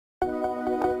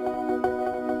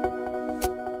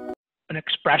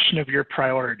expression of your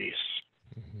priorities.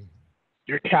 Mm-hmm.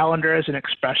 Your calendar is an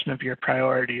expression of your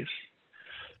priorities.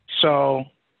 So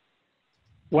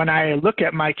when I look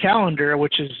at my calendar,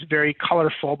 which is very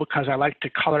colorful because I like to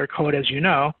color code, as you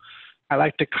know, I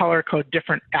like to color code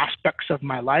different aspects of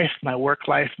my life, my work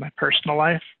life, my personal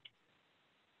life.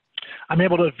 I'm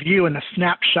able to view in a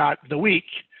snapshot the week,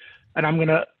 and I'm going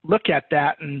to look at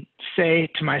that and say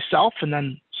to myself and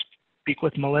then speak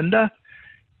with Melinda,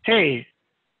 hey,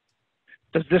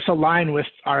 does this align with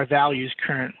our values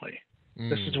currently?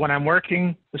 This is when I'm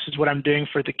working. This is what I'm doing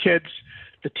for the kids.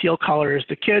 The teal color is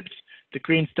the kids. The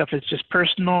green stuff is just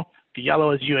personal. The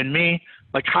yellow is you and me.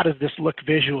 Like, how does this look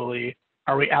visually?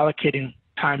 Are we allocating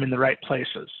time in the right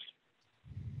places?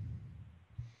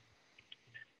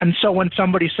 And so when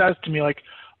somebody says to me like,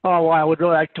 oh, well, I would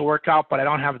really like to work out, but I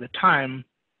don't have the time.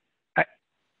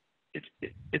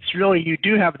 It's really, you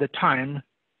do have the time.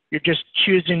 You're just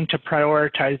choosing to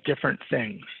prioritize different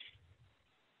things.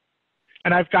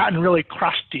 And I've gotten really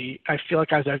crusty, I feel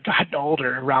like, as I've gotten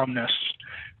older around this.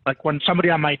 Like when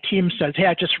somebody on my team says, hey,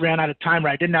 I just ran out of time, or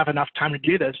I didn't have enough time to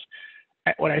do this.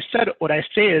 What I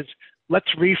say is, let's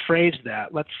rephrase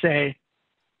that. Let's say,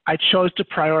 I chose to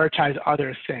prioritize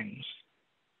other things.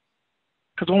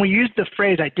 Because when we use the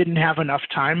phrase, I didn't have enough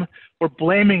time, we're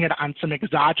blaming it on some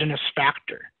exogenous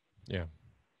factor. Yeah.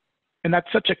 And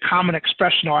that's such a common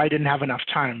expression, oh, I didn't have enough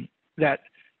time, that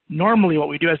normally what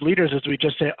we do as leaders is we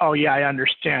just say, oh yeah, I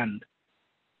understand.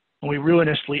 And we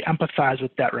ruinously empathize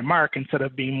with that remark instead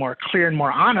of being more clear and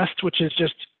more honest, which is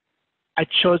just, I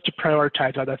chose to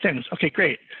prioritize other things. Okay,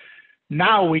 great.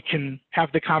 Now we can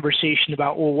have the conversation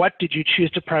about, well, what did you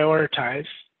choose to prioritize?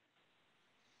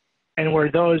 And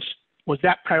was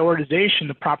that prioritization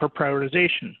the proper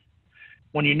prioritization?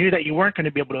 When you knew that you weren't going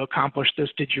to be able to accomplish this,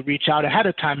 did you reach out ahead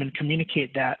of time and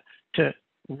communicate that to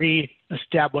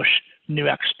re-establish new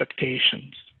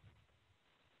expectations?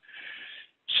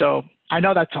 So I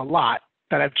know that's a lot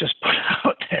that I've just put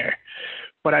out there,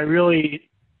 but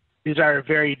these are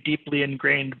very deeply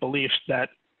ingrained beliefs that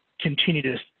continue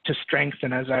to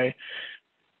strengthen as I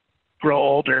grow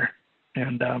older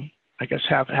and I guess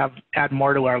add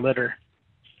more to our litter.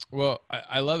 Well,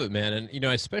 I love it, man. And,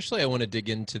 especially I want to dig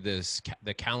into this,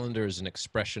 the calendar is an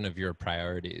expression of your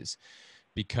priorities,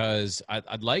 because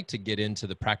I'd like to get into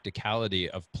the practicality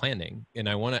of planning. And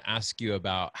I want to ask you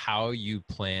about how you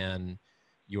plan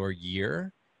your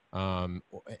year, and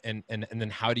then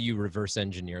how do you reverse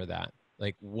engineer that?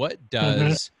 Like, what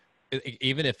does,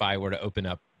 even if I were to open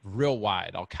up real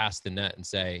wide, I'll cast the net and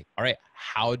say, all right,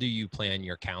 how do you plan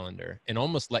your calendar? And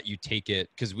almost let you take it,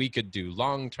 because we could do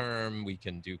long-term, we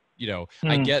can do,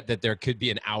 I get that there could be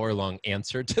an hour-long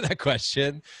answer to that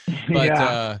question,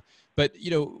 but,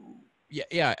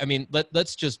 yeah. I mean,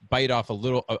 let's just bite off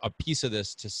a piece of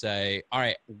this to say, all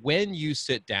right, when you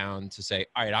sit down to say,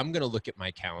 all right, I'm going to look at my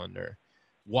calendar,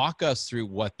 walk us through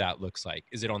what that looks like.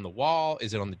 Is it on the wall?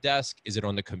 Is it on the desk? Is it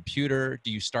on the computer?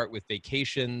 Do you start with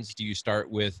vacations? Do you start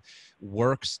with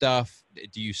work stuff?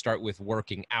 Do you start with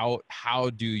working out? How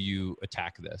do you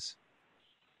attack this?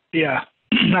 Yeah,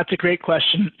 that's a great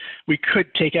question. We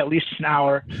could take at least an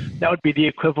hour. That would be the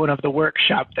equivalent of the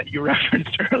workshop that you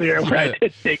referenced earlier, where I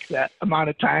did take that amount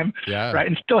of time, right?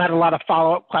 And still had a lot of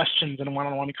follow-up questions and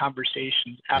one-on-one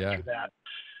conversations after that.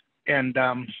 And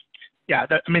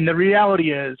the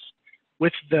reality is,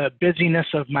 with the busyness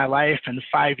of my life and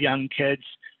 5 young kids,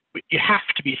 you have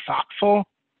to be thoughtful.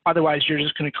 Otherwise, you're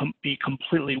just going to be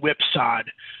completely whipsawed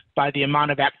by the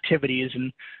amount of activities.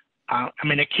 And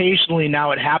occasionally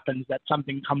now it happens that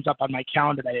something comes up on my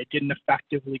calendar that I didn't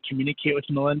effectively communicate with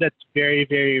Melinda. It's very,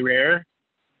 very rare.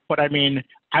 But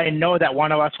I know that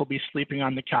one of us will be sleeping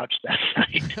on the couch that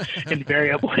night,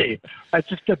 invariably. It's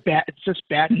just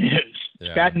bad news.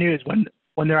 It's bad news when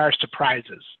there are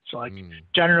surprises. So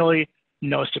generally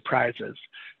no surprises.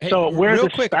 Hey, so where real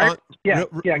to quick start? Real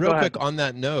quick on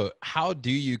that note, how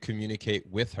do you communicate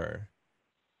with her?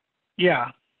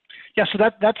 So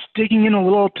that's digging in a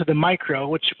little to the micro,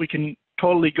 which we can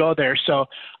totally go there. So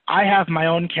I have my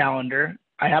own calendar.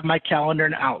 I have my calendar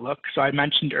in Outlook. So I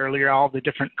mentioned earlier all the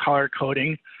different color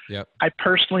coding. Yep. I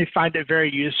personally find it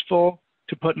very useful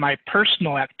to put my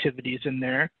personal activities in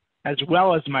there as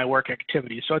well as my work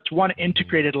activities. So it's one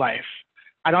integrated life.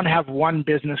 I don't have one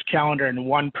business calendar and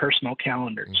one personal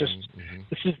calendar. It's just,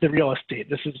 this is the real estate.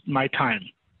 This is my time.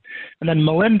 And then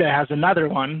Melinda has another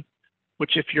one,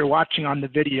 which if you're watching on the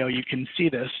video, you can see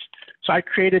this. So I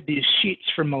created these sheets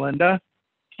for Melinda,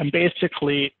 and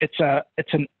basically it's a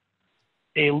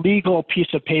legal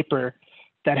piece of paper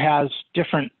that has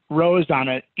different rows on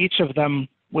it, each of them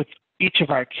with each of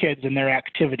our kids and their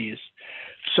activities.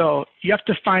 So you have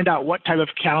to find out what type of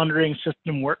calendaring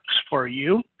system works for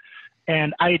you.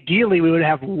 And ideally, we would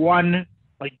have one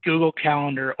like Google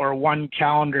Calendar or one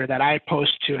calendar that I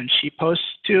post to and she posts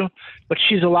to, but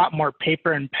she's a lot more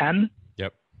paper and pen.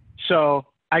 Yep. So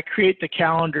I create the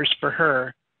calendars for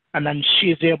her, and then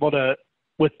she's able to,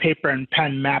 with paper and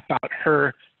pen, map out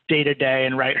her day-to-day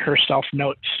and write herself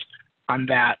notes on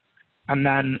that. And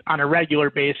then on a regular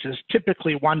basis,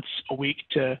 typically once a week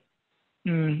to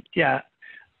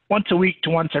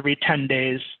once every 10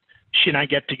 days, she and I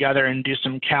get together and do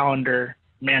some calendar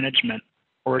management.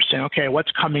 Where we're saying, okay,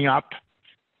 what's coming up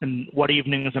and what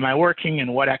evenings am I working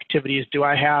and what activities do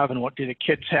I have and what do the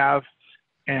kids have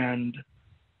and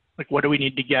like what do we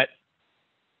need to get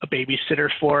a babysitter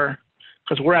for?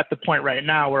 Because we're at the point right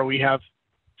now where we have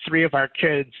 3 of our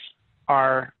kids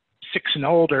are 6 and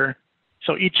older.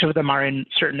 So each of them are in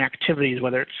certain activities,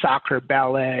 whether it's soccer,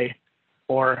 ballet,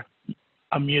 or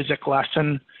a music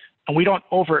lesson. And we don't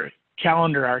over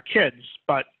calendar our kids,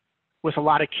 but with a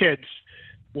lot of kids,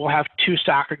 we'll have 2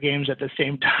 soccer games at the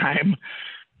same time.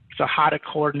 So how to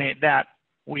coordinate that?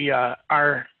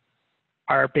 Our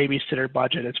babysitter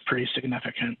budget is pretty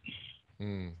significant.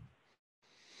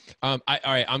 All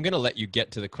right, I'm going to let you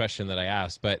get to the question that I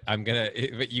asked, but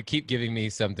but you keep giving me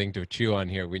something to chew on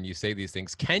here when you say these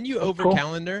things. Can you over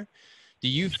calendar? Do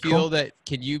you feel that,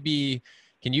 can you be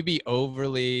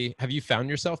overly, have you found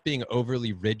yourself being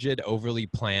overly rigid, overly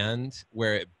planned,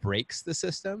 where it breaks the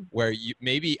system? Where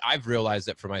maybe I've realized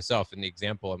that for myself, and the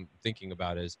example I'm thinking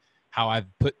about is how I've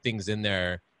put things in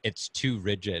there, it's too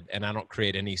rigid and I don't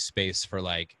create any space for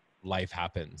like life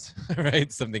happens,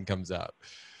 right? Something comes up.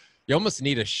 You almost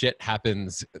need a shit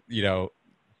happens,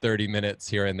 30 minutes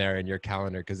here and there in your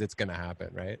calendar because it's going to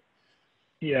happen, right?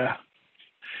 Yeah.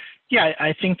 Yeah,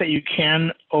 I think that you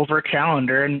can over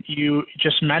calendar, and you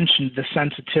just mentioned the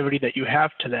sensitivity that you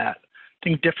have to that. I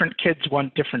think different kids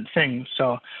want different things.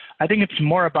 So I think it's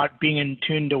more about being in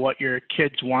tune to what your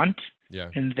kids want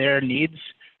and their needs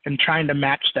and trying to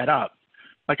match that up.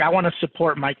 Like I want to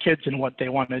support my kids in what they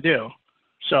want to do.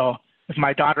 So if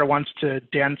my daughter wants to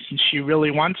dance and she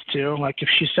really wants to, like if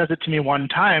she says it to me one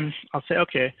time, I'll say,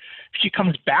 okay. If she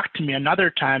comes back to me another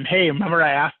time, hey, remember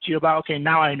I asked you about, okay,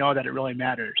 now I know that it really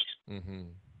matters. Mm-hmm.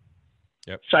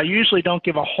 Yep. So I usually don't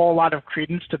give a whole lot of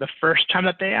credence to the first time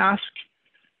that they ask,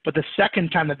 but the second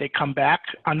time that they come back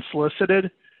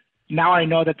unsolicited, now I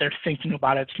know that they're thinking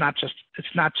about it. It's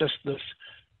not just this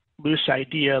loose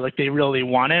idea, like they really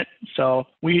want it. So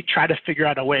we try to figure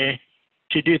out a way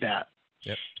to do that.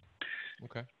 Yep.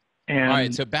 Okay. And, all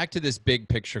right. So back to this big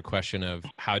picture question of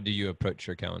how do you approach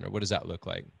your calendar? What does that look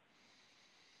like?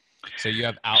 So you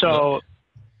have Outlook.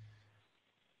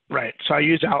 Right. So I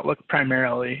use Outlook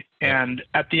primarily. And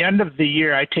at the end of the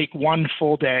year, I take one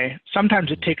full day.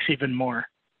 Sometimes it takes even more.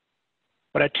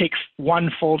 But I take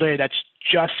one full day that's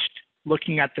just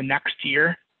looking at the next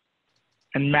year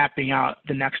and mapping out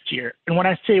the next year. And when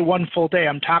I say one full day,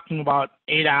 I'm talking about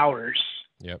 8 hours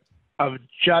of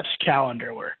just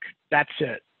calendar work. That's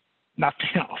it. Nothing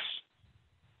else.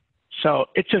 So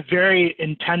it's a very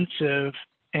intensive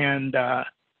and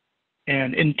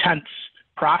intense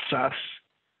process,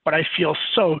 but I feel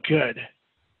so good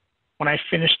when I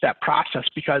finish that process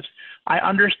because I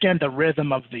understand the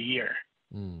rhythm of the year.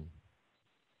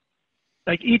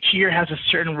 Like each year has a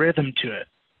certain rhythm to it.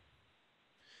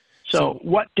 So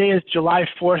what day is July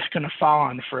 4th going to fall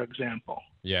on, for example?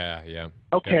 Yeah.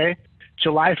 Okay.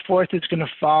 July 4th is going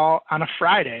to fall on a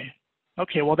Friday.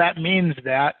 Okay, well, that means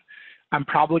that I'm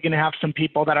probably going to have some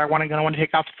people that are going to want to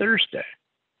take off Thursday.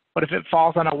 But if it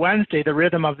falls on a Wednesday, the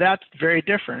rhythm of that's very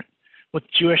different. With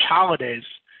Jewish holidays,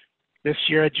 this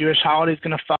year a Jewish holiday is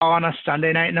going to fall on a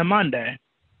Sunday night and a Monday.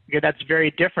 Okay, that's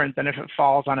very different than if it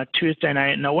falls on a Tuesday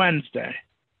night and a Wednesday.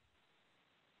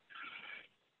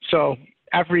 So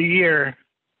every year,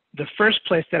 the first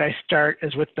place that I start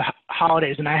is with the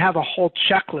holidays, and I have a whole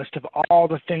checklist of all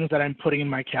the things that I'm putting in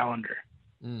my calendar.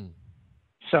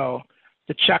 So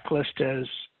the checklist is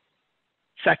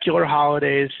secular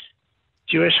holidays,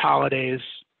 Jewish holidays,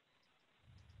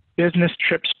 business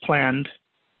trips planned,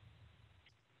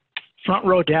 front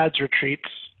row dads retreats,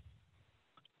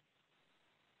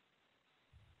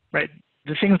 right?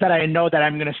 The things that I know that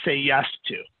I'm going to say yes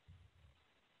to.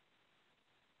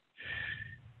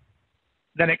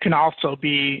 Then it can also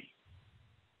be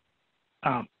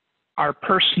our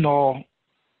personal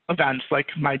events, like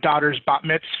my daughter's bat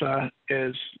mitzvah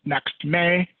is next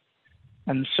May.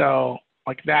 And so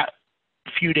like that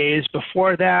few days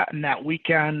before that and that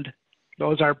weekend,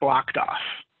 those are blocked off.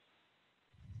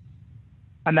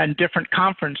 And then different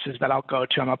conferences that I'll go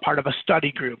to. I'm a part of a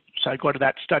study group. So I go to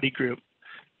that study group.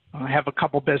 I have a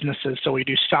couple businesses, so we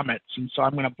do summits. And so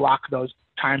I'm going to block those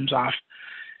times off.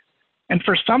 And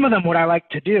for some of them, what I like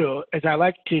to do is I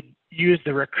like to use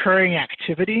the recurring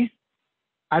activity.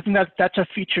 I think that's a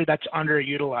feature that's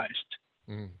underutilized.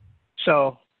 Mm.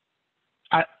 So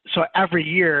every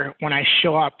year when I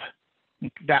show up,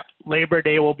 that Labor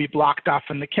Day will be blocked off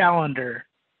in the calendar,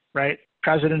 right?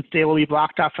 President's Day will be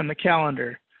blocked off in the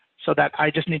calendar, so that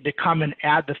I just need to come and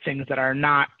add the things that are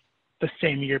not the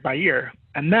same year by year.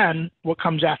 And then what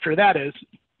comes after that is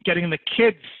getting the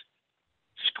kids'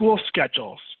 school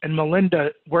schedules. And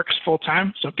Melinda works full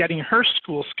time, so getting her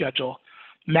school schedule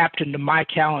mapped into my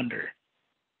calendar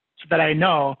so that I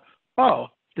know, oh,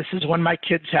 this is when my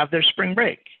kids have their spring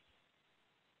break.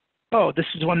 Oh, this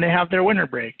is when they have their winter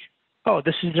break. Oh,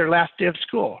 this is their last day of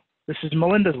school. This is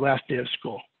Melinda's last day of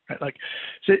school. Right? Like,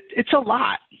 so it's a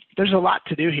lot. There's a lot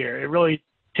to do here. It really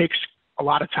takes a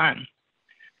lot of time.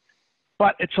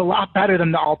 But it's a lot better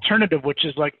than the alternative, which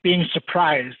is like being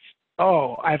surprised.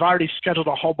 Oh, I've already scheduled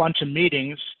a whole bunch of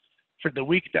meetings for the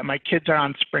week that my kids are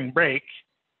on spring break.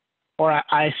 Or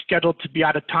I scheduled to be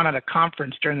out of town at a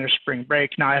conference during their spring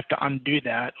break. Now I have to undo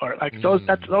that. Or like those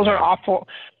are awful.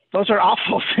 Those are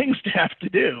awful things to have to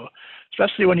do,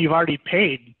 especially when you've already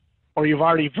paid or you've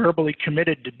already verbally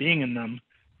committed to being in them.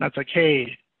 And that's like,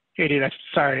 hey, dude,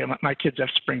 sorry, my kids have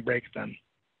spring break then.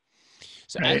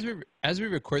 So right? as we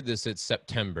record this, it's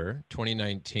September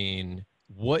 2019.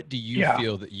 What do you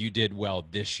feel that you did well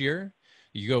this year?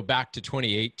 You go back to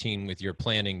 2018 with your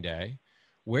planning day.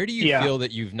 Where do you feel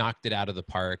that you've knocked it out of the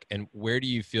park? And where do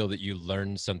you feel that you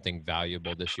learned something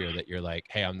valuable this year that you're like,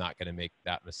 hey, I'm not going to make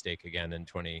that mistake again in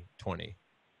 2020?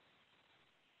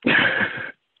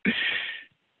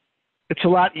 It's a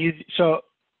lot easy. So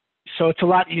it's a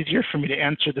lot easier for me to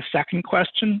answer the second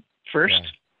question first. Yeah.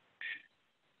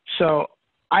 So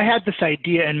I had this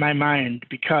idea in my mind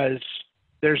because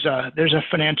there's a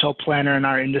financial planner in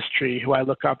our industry who I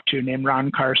look up to named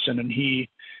Ron Carson, and he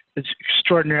is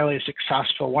extraordinarily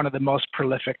successful, one of the most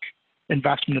prolific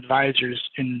investment advisors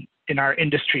in our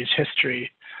industry's history.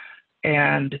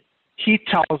 And he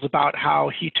tells about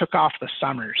how he took off the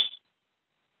summers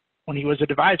when he was an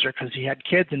advisor because he had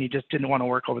kids and he just didn't want to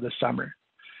work over the summer.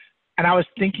 And I was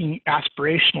thinking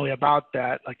aspirationally about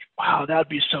that, like, wow, that would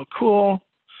be so cool.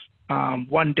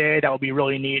 One day that would be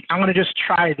really neat. I'm going to just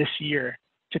try this year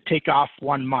to take off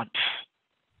 1 month.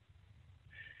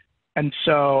 And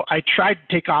so I tried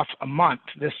to take off a month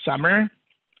this summer,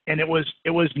 and it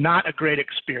was not a great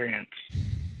experience.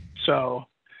 So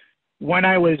when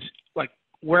I was like,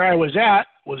 where I was at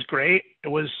was great.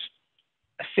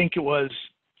 I think it was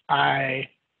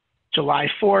July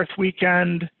 4th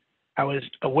weekend. I was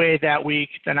away that week.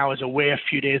 Then I was away a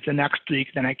few days the next week.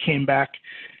 Then I came back.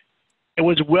 It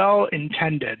was well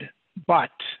intended,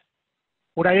 but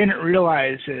what I didn't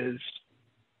realize is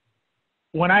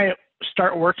when I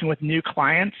start working with new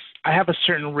clients, I have a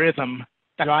certain rhythm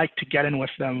that I like to get in with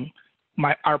them.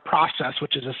 Our process,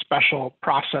 which is a special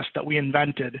process that we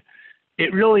invented,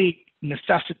 it really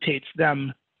necessitates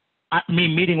me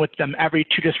meeting with them every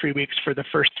 2 to 3 weeks for the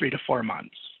first 3 to 4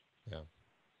 months. Yeah.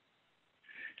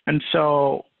 And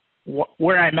so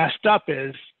where I messed up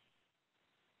is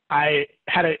I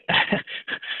had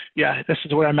this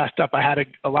is where I messed up. I had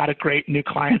a lot of great new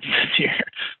clients this year.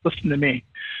 Listen to me.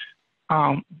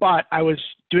 But I was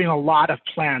doing a lot of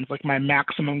plans, like my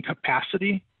maximum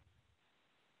capacity.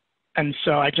 And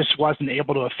so I just wasn't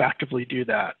able to effectively do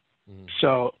that. Mm.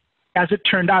 So as it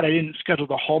turned out, I didn't schedule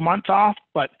the whole month off,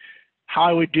 but how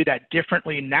I would do that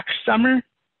differently next summer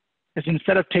is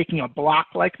instead of taking a block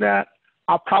like that,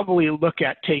 I'll probably look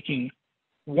at taking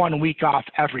 1 week off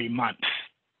every month.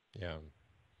 Yeah.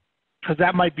 Because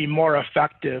that might be more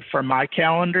effective for my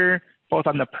calendar, both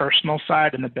on the personal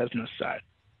side and the business side.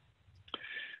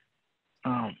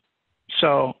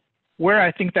 So where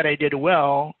I think that I did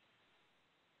well,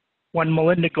 when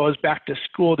Melinda goes back to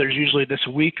school, there's usually this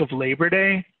week of Labor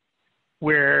Day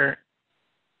where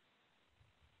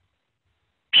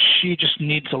she just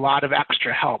needs a lot of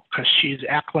extra help because she's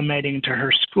acclimating to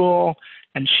her school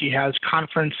and she has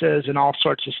conferences and all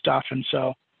sorts of stuff. And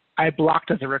so I blocked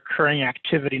as a recurring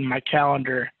activity in my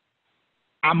calendar,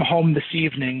 I'm home this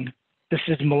evening. This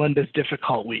is Melinda's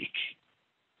difficult week.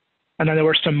 And then there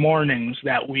were some mornings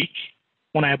that week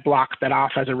when I blocked that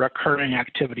off as a recurring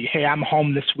activity. Hey, I'm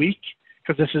home this week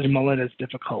because this is Melinda's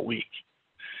difficult week.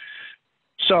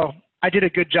 So I did a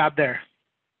good job there.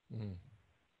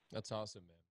 That's awesome,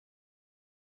 man.